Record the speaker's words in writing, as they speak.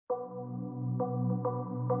Boxed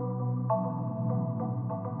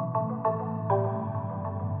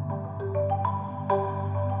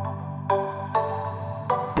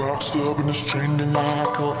up in this train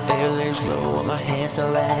tonight, cold air lays low on my hands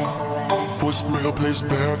alright. Voicemail plays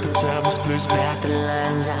back, the time is placed back, the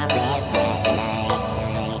lines I read that night.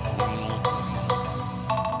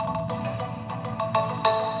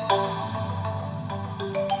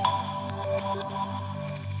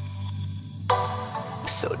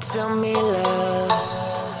 So tell me, love,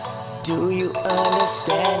 do you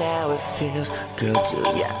understand how it feels? Girl, do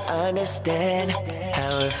you understand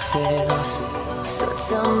how it feels? So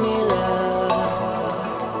tell me,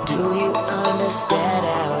 love, do you understand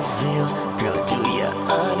how it feels? Girl, do you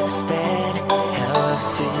understand how it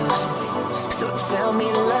feels? So tell me,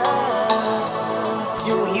 love,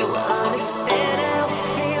 do you understand how it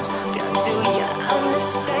feels? Girl, do you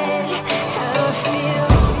understand how it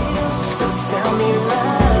feels? So tell me,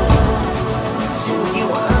 love, do you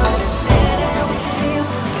understand how it feels?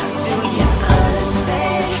 Girl, do you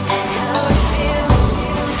understand how it feels?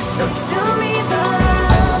 So tell me,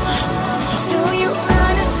 love, do you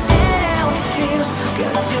understand how it feels?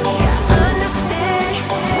 Girl, do you understand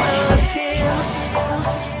how it feels?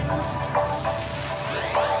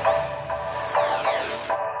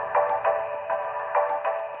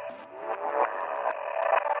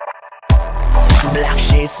 Black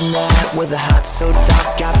shades tonight with a heart so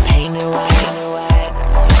dark, got painted white.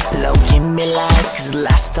 Low, give me light, cause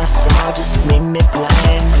last I saw just made me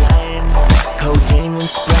blind. Codeine and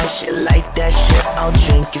Sprite, shit like that shit, I'll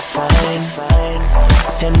drink it fine.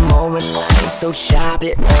 10 more in line, so chop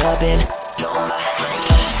it up and